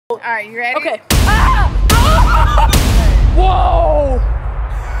Alright, you ready? Okay. Ah! Ah! Whoa!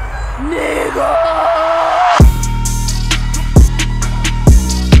 Nigga!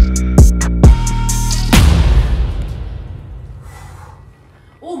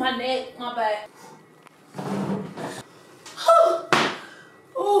 Oh, my neck, my back. Oh.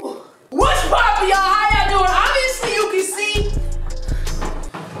 What's poppin', y'all? How y'all doing? Obviously, you can see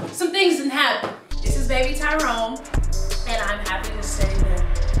some things didn't happen. This is baby Tyrone, and I'm happy to say that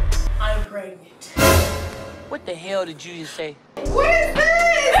I'm pregnant. What the hell did you just say? What is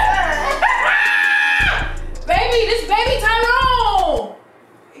this? Baby, this baby Tyrone!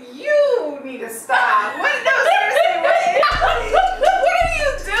 You need to stop. What? No, seriously, what are you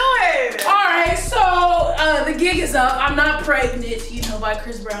doing? Alright, so the gig is up. I'm not pregnant, you know, by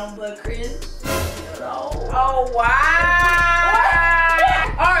Chris Brown, but Chris, you know. Oh, wow.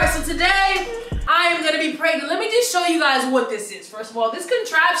 Alright, so today I am gonna be pregnant. Let me just show you guys what this is. First of all, this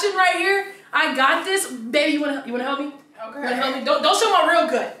contraption right here, I got this. Baby, you wanna help me? Okay. You wanna help me? Don't show my real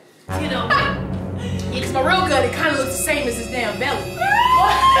gut. You know. It's my real gut. It kind of looks the same as his damn belly.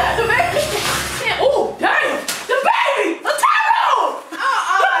 Oh, damn! The baby! The Tyrone!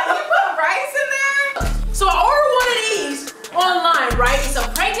 You put rice in there? So I ordered one of these online, right? It's a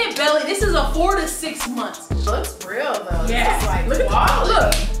pregnant belly. This is a 4 to 6 months. Looks real though. Yeah. It's like, Look at wow.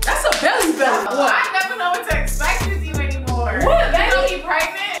 look. That's a belly belly. Well, I never know what to expect with you anymore. What, You baby? gonna be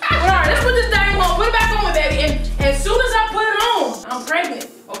pregnant? Alright, let's put this thing on. Put it back on, baby. And as soon as I put it on, I'm pregnant.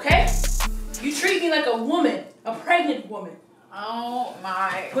 Okay? You treat me like a woman, a pregnant woman. Oh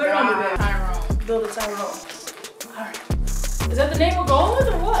my Put it on me, God. baby. Tyrone. Build a Tyrone. Alright. Is that the name we're going with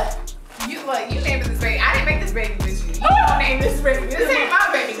or what? You named this baby. I didn't make this baby with you. You don't name this baby. This ain't my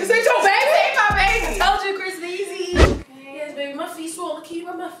baby. This ain't your baby? This ain't my baby. I told you, Chris Ezee. Yes, baby, my feet swollen. Can you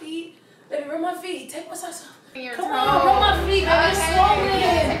rub my feet? Baby, rub my feet. Take my socks off. Your Come toe. on, rub my feet, baby. It's swollen.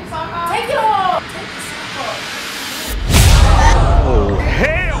 Take the sock off. Take it off. Take the sock off. Oh,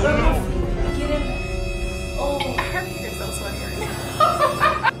 hell Rub no! my feet. Get in there. Oh, Her fingers so sweaty right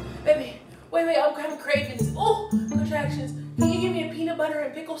now. baby. Wait, I'm having cravings. Oh, contractions. Can you give me a peanut butter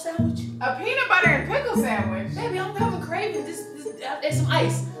and pickle sandwich? A peanut butter and pickle sandwich. Baby, I'm having cravings. There's some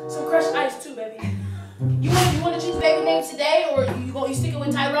ice. Some crushed ice too, baby. You want to choose baby name today, or you sticking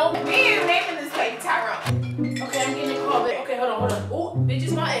with Tyrone? Me and naming this baby Tyrone. Okay, I'm getting a call, baby. Okay, hold on. Oh, bitch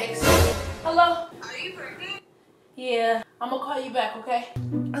is my ex. Hello? Are you pregnant? Yeah, I'm gonna call you back, okay?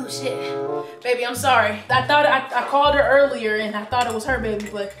 Oh shit. Baby, I'm sorry. I thought I called her earlier and I thought it was her baby,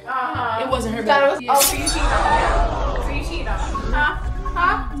 but it wasn't her baby. Thought it was, Yeah. Oh, so you cheated on me. So you cheated on me.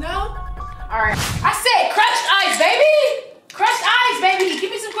 Huh? No? Alright. I said crushed ice, baby! Crushed ice, baby! Give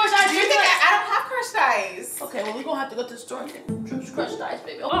me some crushed ice. Do you think I don't have crushed ice? Okay, well, we're gonna have to go to the store and get crushed ice,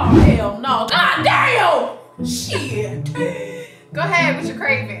 baby. Oh, hell no. God damn! Shit. Go ahead with your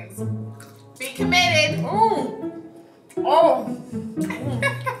cravings. Be committed. Oh.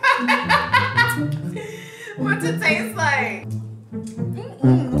 What's it taste like?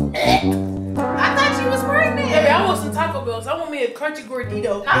 I thought you was pregnant. Baby, I want some Taco Bells. I want me a crunchy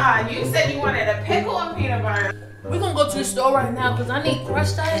gordito. Nah, you said you wanted a pickle and peanut butter. We're gonna go to the store right now because I need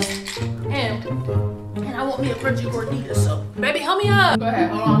crushed ice and I want me a crunchy gordita. So, baby, help me up. Go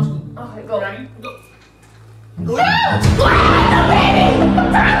ahead, hold on. Okay, go. Ready? Go. No! Baby!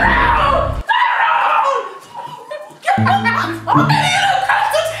 Tyrone! I'm gonna get a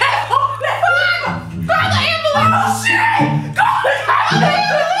custard table! Call the ambulance! Oh, shit! Call the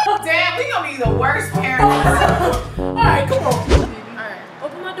ambulance! Damn, we gonna be the worst parents. Alright, come on. Alright.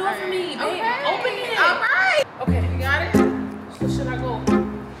 Open my door for me, baby. Okay. Open it. Alright. Okay. You got it? So should I go?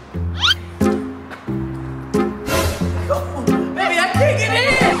 Baby, I can't get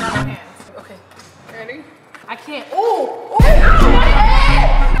in! On my hands. Okay. Ready? I can't. Oh! My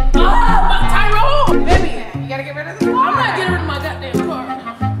head! My Tyrone! Baby, You gotta get rid of this I'm car. not getting rid of my goddamn car.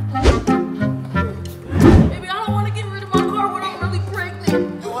 Baby, I don't want to get rid of my car when I'm really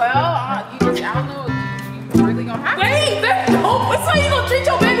pregnant. Well, I don't know if you really gonna have to. Wait, baby, what's how you gonna treat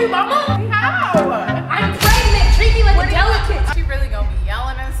your baby mama? How? I'm pregnant. Treat me like a delicate. She really gonna be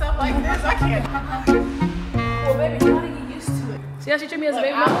yelling and stuff like this? I can't. Well, baby, you gotta get used to it. See how she treat me as a Look,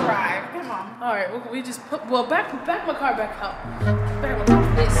 baby I'll mama? drive. Come on. All right, we just put back my car back out. Back my car.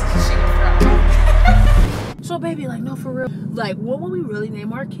 This she can drive. So, baby, like, no, for real. Like, what would we really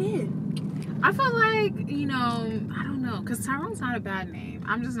name our kid? I feel like, I don't know, because Tyrone's not a bad name.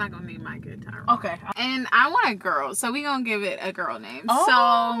 I'm just not going to name my kid Tyrone. Okay. And I want a girl, so we going to give it a girl name. Oh,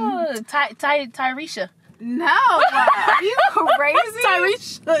 Tyresha. No. Are you crazy?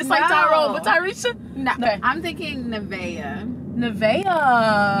 Tyresha. It's like Tyrone, but Tyresha? No. Okay. I'm thinking Nevaeh.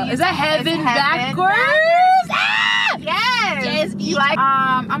 Nevaeh. Is that heaven backwards? Yes. is you like?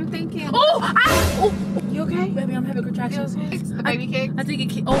 I'm thinking. Oh, you okay? Baby, I'm having contractions. The baby cake. I think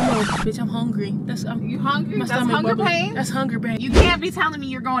it. Oh no, bitch, I'm hungry. That's You hungry? my That's stomach hunger bubbling. pain. That's hunger pain. You can't be telling me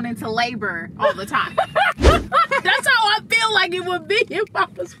you're going into labor all the time. That's how I feel like it would be if I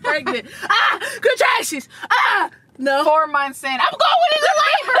was pregnant. Contractions. No. 4 months in, I'm going into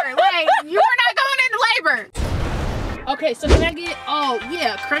labor. Like you are not going into labor. Okay, so can I get? Oh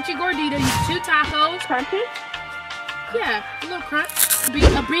yeah, crunchy gordita, 2 tacos. Crunchy? Yeah, a little crunch. A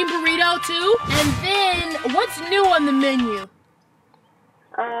bean burrito too. And then what's new on the menu?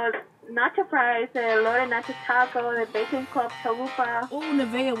 Nacho fries, the loaded nacho taco, the bacon club chalupa. Oh,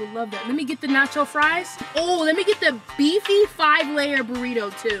 Nevaeh would love that. Let me get the nacho fries. Oh, let me get the beefy 5-layer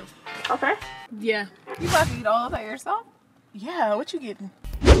burrito too. Okay. Yeah. You about to eat all of that yourself? Yeah, what you getting?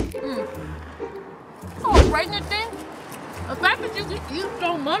 Oh, pregnant thing? The fact that you can eat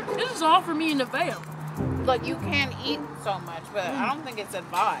so much, this is all for me and Nevaeh. Like you can eat so much, but I don't think it's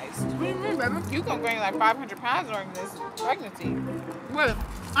advised. What do you mean, baby? You can gain like 500 pounds during this pregnancy. Wait,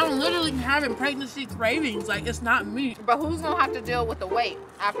 I'm literally having pregnancy cravings. Like, it's not me. But who's gonna have to deal with the weight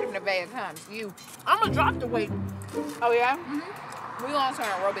after Nevaeh comes? You. I'm gonna drop the weight. Oh yeah? Mm-hmm. We gonna turn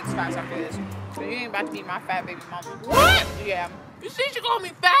aerobics class after this. So you ain't about to be my fat baby mama. What? Yeah. You see, she called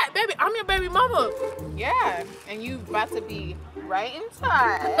me fat, baby. I'm your baby mama. Yeah. And you about to be right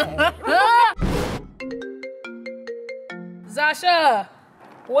inside. Zasha,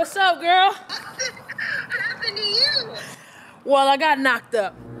 what's up, girl? What happened to you? Well, I got knocked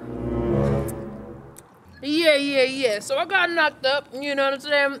up. Yeah. So I got knocked up, you know what I'm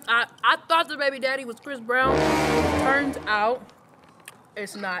saying? I thought the baby daddy was Chris Brown. Turns out,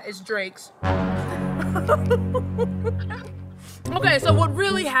 it's not. It's Drake's. Okay, so what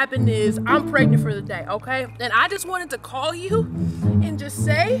really happened is I'm pregnant for the day, okay? And I just wanted to call you and just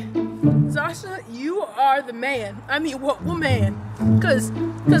say, Zasha, you are the man. I mean, what man? Cause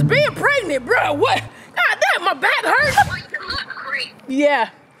being pregnant, bro, what? God damn, my back hurts. Oh, you look great.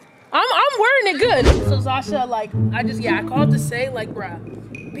 Yeah, I'm wearing it good. So Zasha, like, I called to say, like, bro,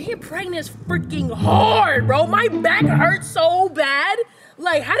 being pregnant is freaking hard, bro. My back hurts so bad.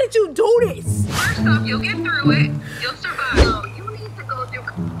 Like, how did you do this? First off, you'll get through it. You'll survive. So you need to go through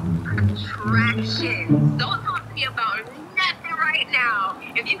contractions. Don't talk to me about nothing right now.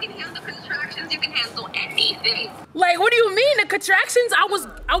 If you can handle contractions, you can handle anything. Like, what do you mean the contractions? I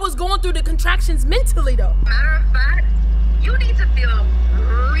was going through the contractions mentally though. Matter of fact, you need to feel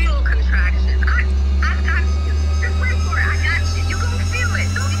real contractions. I